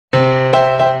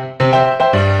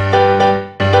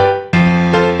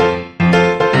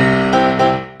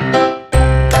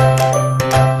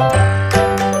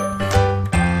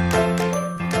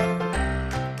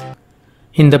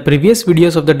In the previous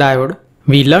videos of the diode,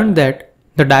 we learned that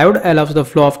the diode allows the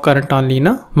flow of current only in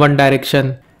one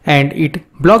direction and it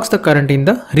blocks the current in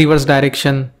the reverse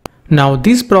direction. Now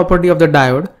this property of the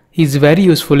diode is very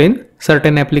useful in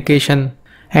certain application,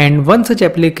 and one such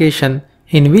application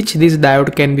in which this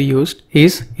diode can be used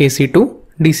is AC to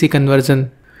DC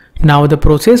conversion. Now the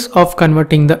process of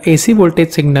converting the AC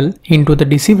voltage signal into the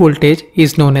DC voltage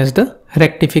is known as the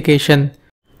rectification,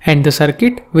 and the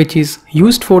circuit which is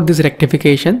used for this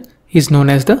rectification is known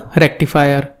as the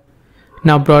rectifier.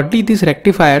 Now broadly these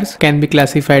rectifiers can be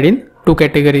classified in two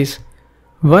categories.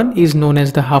 One is known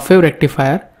as the half wave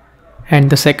rectifier and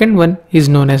the second one is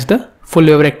known as the full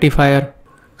wave rectifier.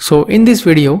 So in this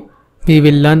video we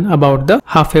will learn about the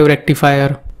half wave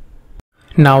rectifier.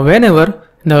 Now whenever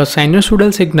the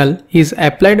sinusoidal signal is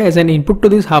applied as an input to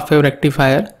this half wave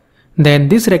rectifier, then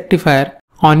this rectifier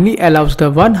only allows the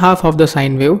one half of the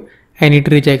sine wave and it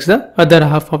rejects the other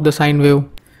half of the sine wave.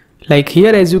 Like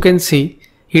here, as you can see,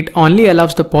 it only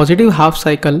allows the positive half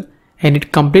cycle and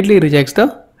it completely rejects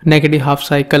the negative half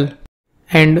cycle.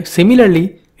 And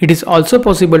similarly, it is also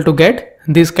possible to get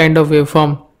this kind of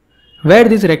waveform where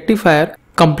this rectifier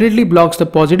completely blocks the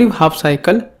positive half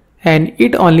cycle and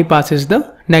it only passes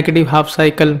the negative half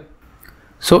cycle.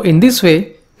 So in this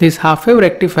way, this half wave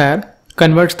rectifier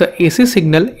converts the AC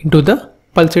signal into the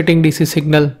pulsating DC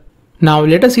signal. Now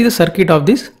let us see the circuit of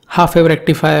this half wave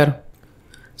rectifier.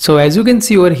 So as you can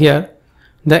see over here,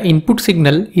 the input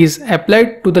signal is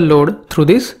applied to the load through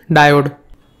this diode.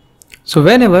 So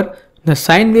whenever the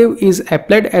sine wave is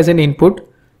applied as an input,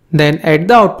 then at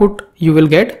the output you will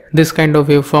get this kind of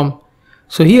waveform.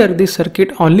 So here this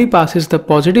circuit only passes the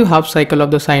positive half cycle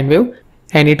of the sine wave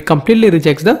and it completely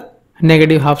rejects the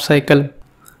negative half cycle.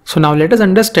 So now let us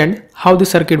understand how the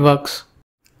circuit works.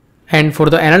 And for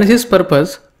the analysis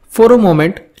purpose, for a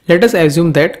moment, let us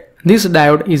assume that this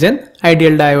diode is an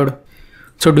ideal diode.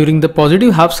 So during the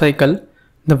positive half cycle,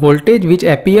 the voltage which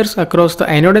appears across the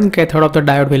anode and cathode of the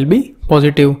diode will be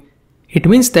positive. It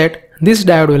means that this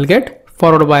diode will get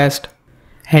forward biased.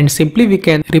 And simply we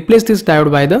can replace this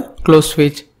diode by the closed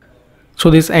switch. So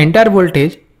this entire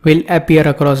voltage will appear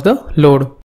across the load.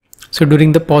 So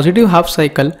during the positive half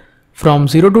cycle, from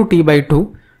 0 to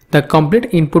T/2, the complete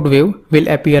input wave will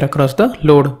appear across the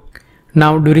load.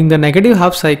 Now during the negative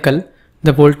half cycle,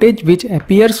 the voltage which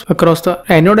appears across the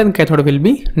anode and cathode will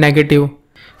be negative.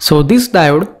 So this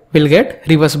diode will get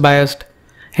reverse biased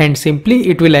and simply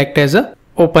it will act as a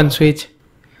open switch.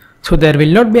 So there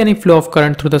will not be any flow of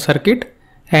current through the circuit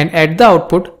and at the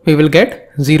output we will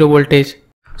get 0 voltage.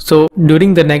 So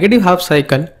during the negative half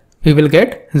cycle we will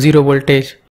get 0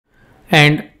 voltage.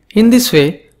 And in this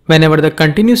way, whenever the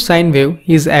continuous sine wave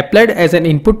is applied as an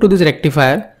input to this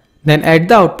rectifier, then at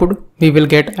the output we will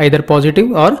get either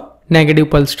positive or negative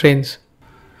pulse trains.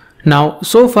 Now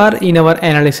so far in our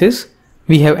analysis,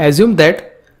 we have assumed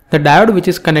that the diode which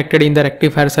is connected in the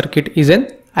rectifier circuit is an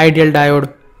ideal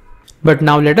diode. But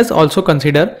now let us also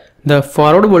consider the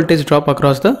forward voltage drop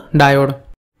across the diode.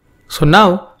 So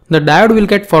now the diode will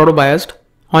get forward biased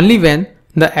only when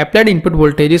the applied input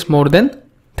voltage is more than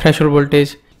threshold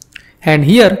voltage. And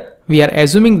here we are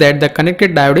assuming that the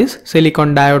connected diode is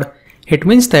silicon diode. It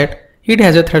means that it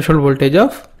has a threshold voltage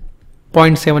of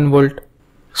 0.7 volt.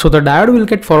 So the diode will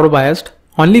get forward biased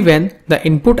only when the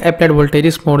input applied voltage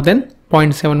is more than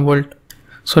 0.7 volt.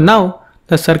 So now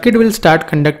the circuit will start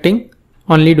conducting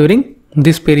only during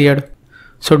this period.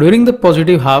 So during the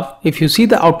positive half, if you see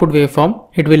the output waveform,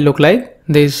 it will look like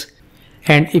this.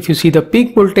 And if you see the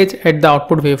peak voltage at the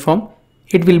output waveform,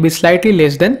 it will be slightly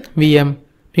less than Vm,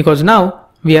 because now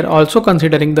we are also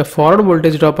considering the forward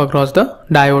voltage drop across the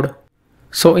diode.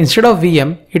 So instead of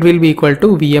Vm, it will be equal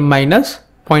to Vm minus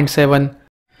 0.7.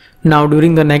 Now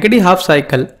during the negative half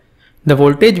cycle, the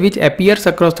voltage which appears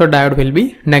across the diode will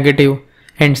be negative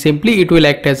and simply it will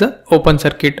act as an open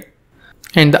circuit.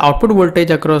 And the output voltage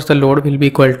across the load will be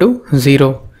equal to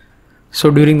 0. So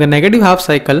during the negative half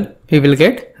cycle, we will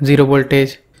get 0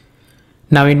 voltage.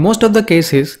 Now in most of the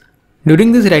cases,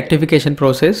 during this rectification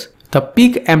process, the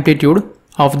peak amplitude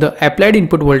of the applied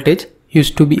input voltage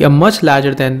used to be much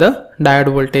larger than the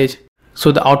diode voltage.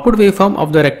 So the output waveform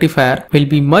of the rectifier will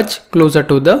be much closer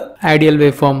to the ideal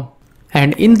waveform.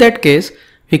 And in that case,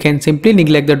 we can simply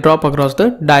neglect the drop across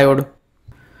the diode.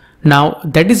 Now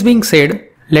that is being said,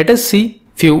 let us see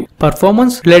few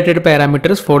performance related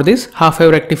parameters for this half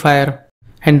wave rectifier.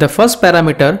 And the first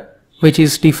parameter which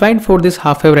is defined for this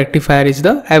half wave rectifier is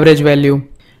the average value.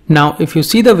 Now if you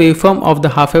see the waveform of the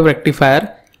half wave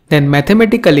rectifier, then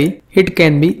mathematically it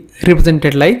can be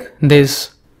represented like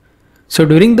this. So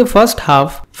during the first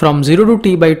half, from 0 to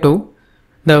T/2,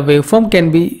 the waveform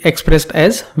can be expressed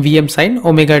as Vm sine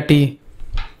omega t.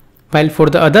 While for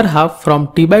the other half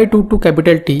from t by 2 to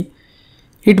capital T,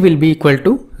 it will be equal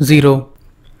to 0.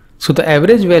 So the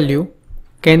average value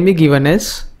can be given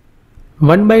as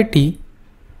 1 by t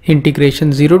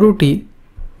integration 0 to t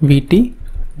Vt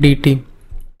dt.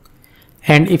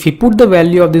 And if we put the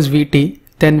value of this Vt,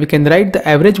 then we can write the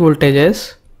average voltage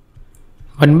as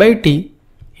 1 by t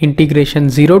integration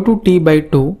 0 to t by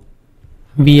 2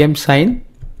 Vm sine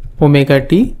omega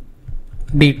t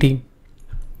dt.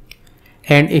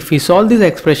 And if we solve this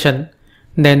expression,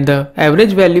 then the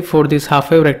average value for this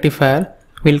half wave rectifier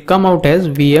will come out as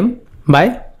Vm by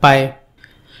pi.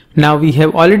 Now we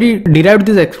have already derived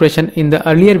this expression in the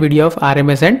earlier video of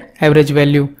RMS and average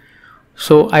value.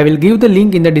 So I will give the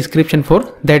link in the description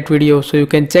for that video, so you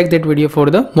can check that video for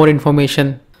the more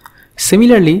information.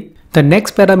 Similarly, the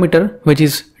next parameter which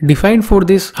is defined for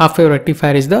this half wave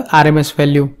rectifier is the RMS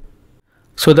value.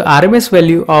 So the RMS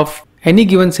value of any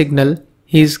given signal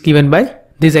is given by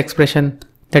this expression,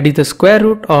 that is the square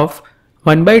root of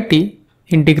 1 by t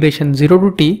integration 0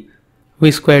 to t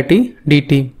v square t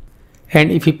dt. And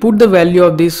if we put the value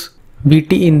of this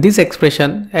Vt in this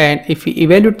expression and if we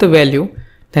evaluate the value,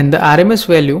 then the RMS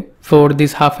value for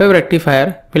this half wave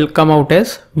rectifier will come out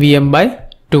as Vm by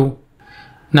 2.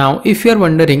 Now if you are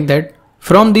wondering that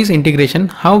from this integration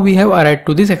how we have arrived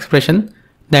to this expression,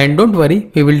 then don't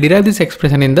worry, we will derive this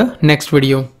expression in the next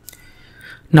video.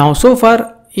 Now so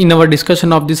far in our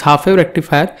discussion of this half wave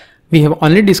rectifier, we have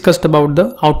only discussed about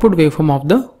the output waveform of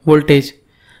the voltage.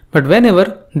 But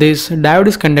whenever this diode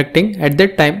is conducting, at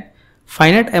that time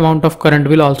finite amount of current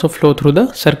will also flow through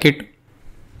the circuit.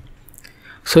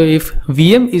 So if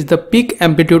Vm is the peak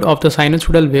amplitude of the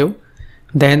sinusoidal wave,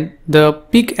 then the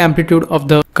peak amplitude of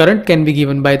the current can be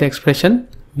given by the expression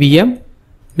Vm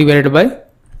divided by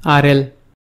RL.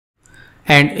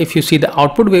 And if you see the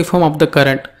output waveform of the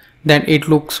current, then it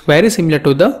looks very similar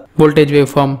to the voltage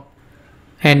waveform.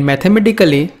 And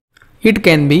mathematically, it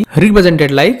can be represented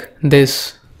like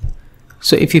this.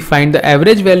 So if you find the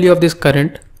average value of this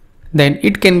current, then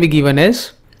it can be given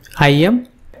as Im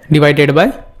divided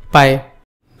by pi,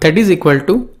 that is equal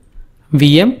to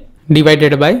Vm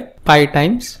divided by pi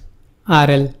times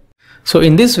RL. So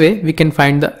in this way we can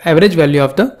find the average value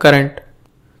of the current.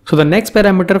 So the next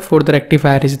parameter for the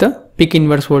rectifier is the peak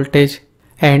inverse voltage,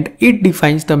 and it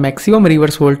defines the maximum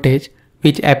reverse voltage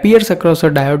which appears across a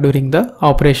diode during the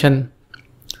operation.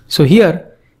 So here,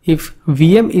 if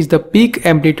Vm is the peak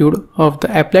amplitude of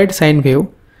the applied sine wave,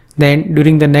 then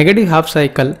during the negative half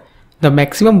cycle, the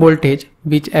maximum voltage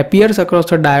which appears across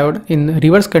the diode in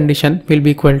reverse condition will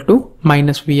be equal to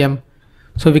minus Vm.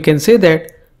 So we can say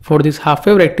that for this half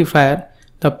wave rectifier,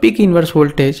 the peak inverse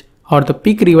voltage or the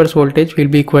peak reverse voltage will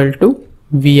be equal to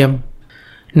Vm.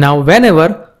 Now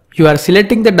whenever you are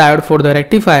selecting the diode for the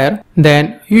rectifier,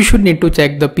 then you should need to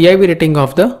check the PIV rating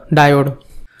of the diode.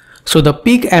 So the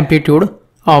peak amplitude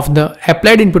of the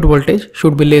applied input voltage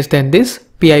should be less than this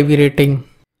PIV rating.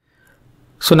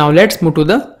 So now let's move to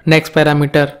the next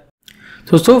parameter.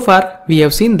 So far we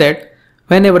have seen that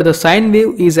whenever the sine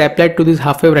wave is applied to this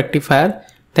half wave rectifier,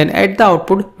 then at the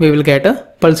output we will get a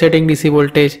pulsating DC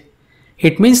voltage.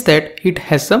 It means that it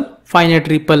has some finite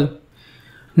ripple.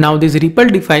 Now this ripple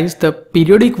defines the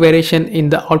periodic variation in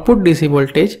the output DC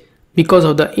voltage because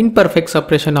of the imperfect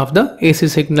suppression of the AC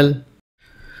signal.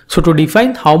 So to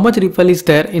define how much ripple is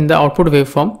there in the output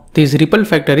waveform, this ripple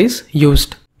factor is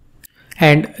used.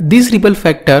 And this ripple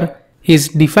factor is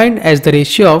defined as the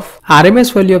ratio of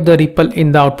RMS value of the ripple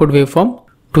in the output waveform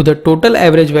to the total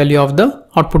average value of the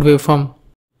output waveform.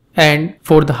 And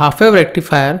for the half wave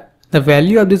rectifier, the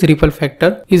value of this ripple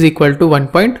factor is equal to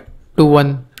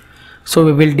 1.21. So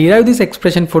we will derive this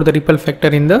expression for the ripple factor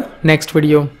in the next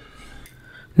video.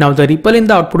 Now the ripple in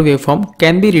the output waveform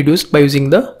can be reduced by using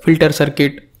the filter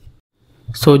circuit.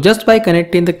 So just by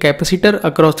connecting the capacitor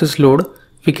across this load,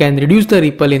 we can reduce the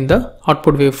ripple in the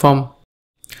output waveform.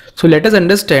 So let us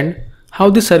understand how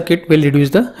this circuit will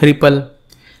reduce the ripple.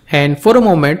 And for a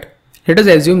moment, let us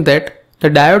assume that the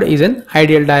diode is an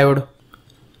ideal diode.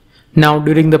 Now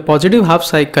during the positive half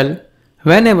cycle,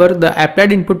 whenever the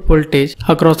applied input voltage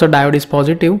across the diode is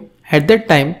positive, at that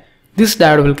time this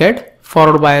diode will get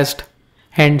forward biased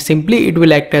and simply it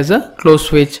will act as a closed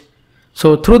switch.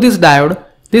 So through this diode,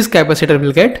 this capacitor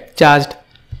will get charged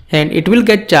and it will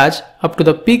get charged up to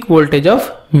the peak voltage of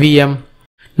Vm.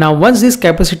 Now once this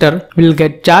capacitor will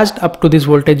get charged up to this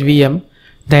voltage Vm,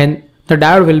 then the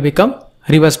diode will become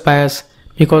reverse bias,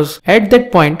 because at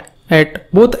that point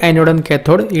at both anode and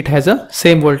cathode it has a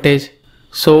same voltage.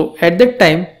 So at that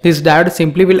time this diode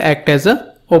simply will act as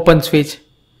a open switch.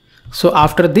 So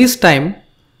after this time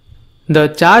the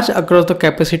charge across the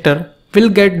capacitor will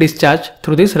get discharged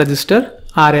through this resistor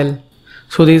RL.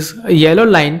 So this yellow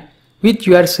line which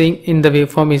you are seeing in the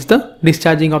waveform is the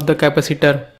discharging of the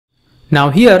capacitor. Now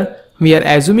here we are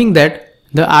assuming that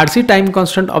the RC time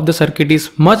constant of the circuit is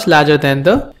much larger than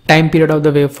the time period of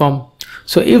the waveform.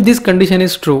 So if this condition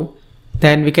is true,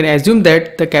 then we can assume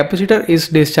that the capacitor is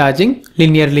discharging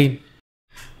linearly.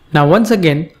 Now once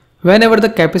again, whenever the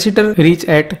capacitor reach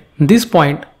at this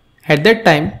point, at that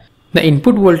time the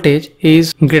input voltage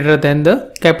is greater than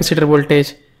the capacitor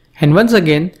voltage, and once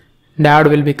again diode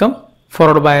will become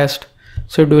forward biased.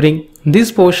 So during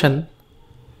this portion,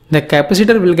 the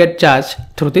capacitor will get charged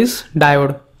through this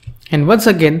diode, and once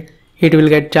again it will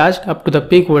get charged up to the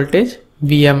peak voltage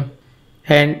Vm,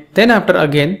 and then after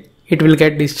again it will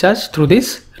get discharged through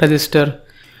this resistor.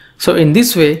 So in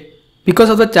this way, because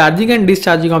of the charging and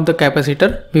discharging of the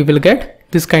capacitor, we will get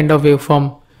this kind of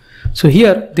waveform. So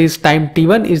here this time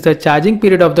t1 is the charging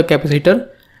period of the capacitor,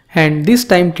 and this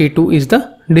time t2 is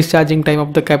the discharging time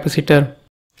of the capacitor.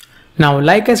 Now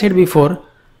like I said before,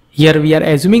 here we are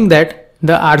assuming that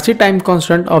the RC time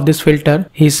constant of this filter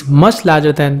is much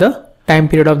larger than the time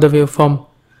period of the waveform,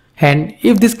 and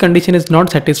if this condition is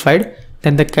not satisfied,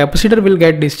 then the capacitor will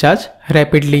get discharged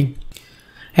rapidly.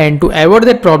 And to avoid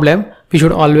that problem, we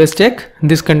should always check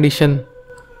this condition.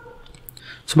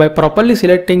 So by properly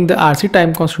selecting the RC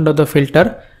time constant of the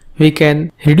filter, we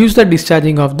can reduce the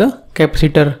discharging of the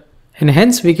capacitor, and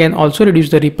hence we can also reduce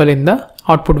the ripple in the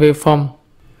output waveform.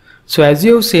 So as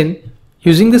you have seen,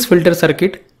 using this filter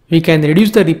circuit, we can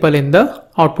reduce the ripple in the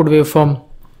output waveform.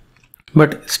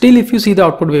 But still, if you see the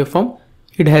output waveform,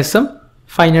 it has some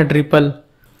finite ripple,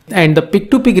 and the peak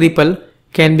to peak ripple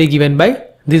can be given by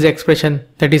this expression,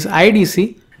 that is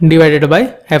IDC divided by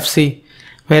FC,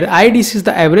 where IDC is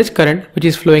the average current which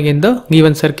is flowing in the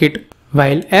given circuit,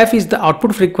 while F is the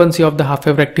output frequency of the half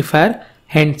wave rectifier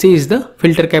and C is the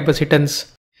filter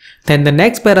capacitance. Then the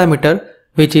next parameter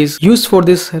which is used for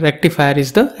this rectifier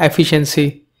is the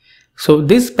efficiency. So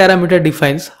this parameter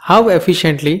defines how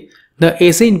efficiently the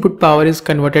AC input power is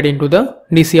converted into the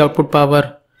DC output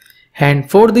power, and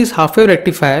for this half wave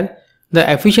rectifier the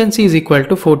efficiency is equal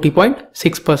to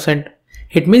 40.6%.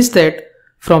 It means that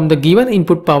from the given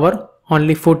input power,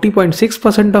 only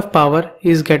 40.6% of power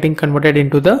is getting converted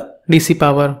into the DC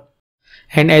power.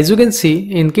 And as you can see,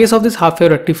 in case of this half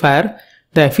wave rectifier,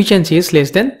 the efficiency is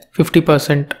less than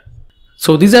 50%.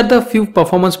 So these are the few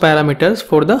performance parameters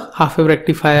for the half wave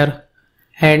rectifier,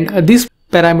 and these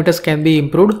parameters can be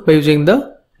improved by using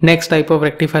the next type of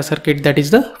rectifier circuit, that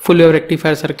is the full wave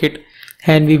rectifier circuit,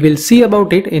 and we will see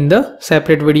about it in the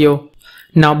separate video.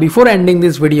 Now before ending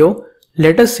this video,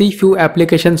 let us see few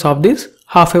applications of this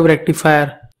half wave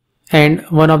rectifier. And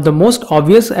one of the most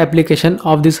obvious application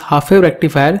of this half wave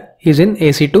rectifier is in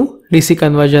AC to DC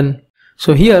conversion.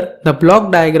 So here the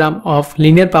block diagram of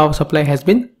linear power supply has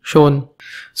been shown.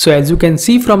 So as you can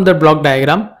see from the block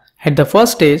diagram, at the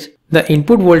first stage the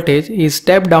input voltage is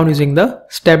stepped down using the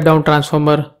step down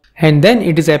transformer, and then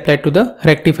it is applied to the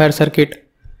rectifier circuit.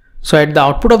 So at the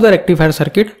output of the rectifier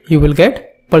circuit, you will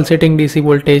get pulsating DC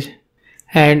voltage,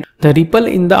 and the ripple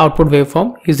in the output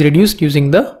waveform is reduced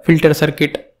using the filter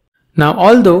circuit. Now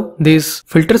although this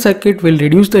filter circuit will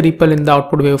reduce the ripple in the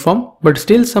output waveform, but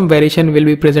still some variation will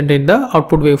be present in the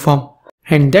output waveform,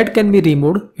 and that can be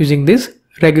removed using this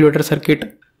regulator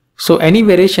circuit. So any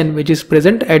variation which is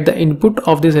present at the input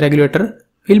of this regulator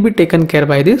will be taken care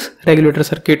by this regulator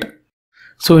circuit.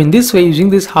 So in this way, using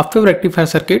this half wave rectifier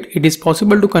circuit, it is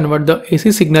possible to convert the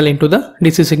AC signal into the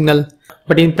DC signal.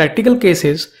 But in practical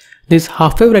cases, this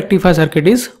half wave rectifier circuit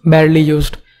is barely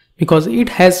used because it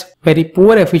has very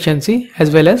poor efficiency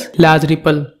as well as large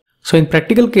ripple. So in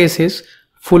practical cases,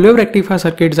 full wave rectifier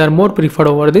circuits are more preferred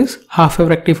over this half wave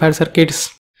rectifier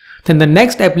circuits. Then the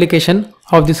next application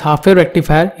of this half wave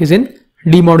rectifier is in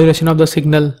demodulation of the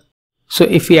signal. So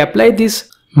if we apply this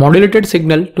modulated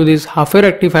signal to this half wave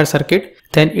rectifier circuit,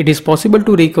 then it is possible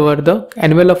to recover the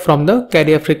envelope from the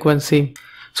carrier frequency.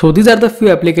 So these are the few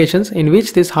applications in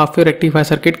which this half wave rectifier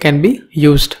circuit can be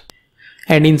used.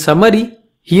 And in summary,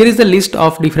 here is the list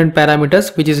of different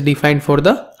parameters which is defined for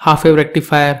the half wave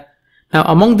rectifier. Now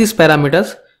among these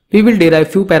parameters, we will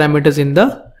derive few parameters in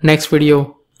the next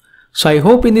video. So I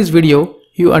hope in this video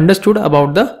you understood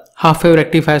about the half wave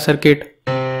rectifier circuit.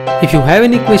 If you have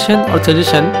any question or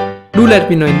suggestion, do let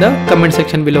me know in the comment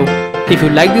section below. If you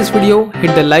like this video,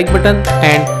 hit the like button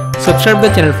and subscribe the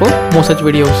channel for more such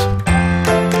videos.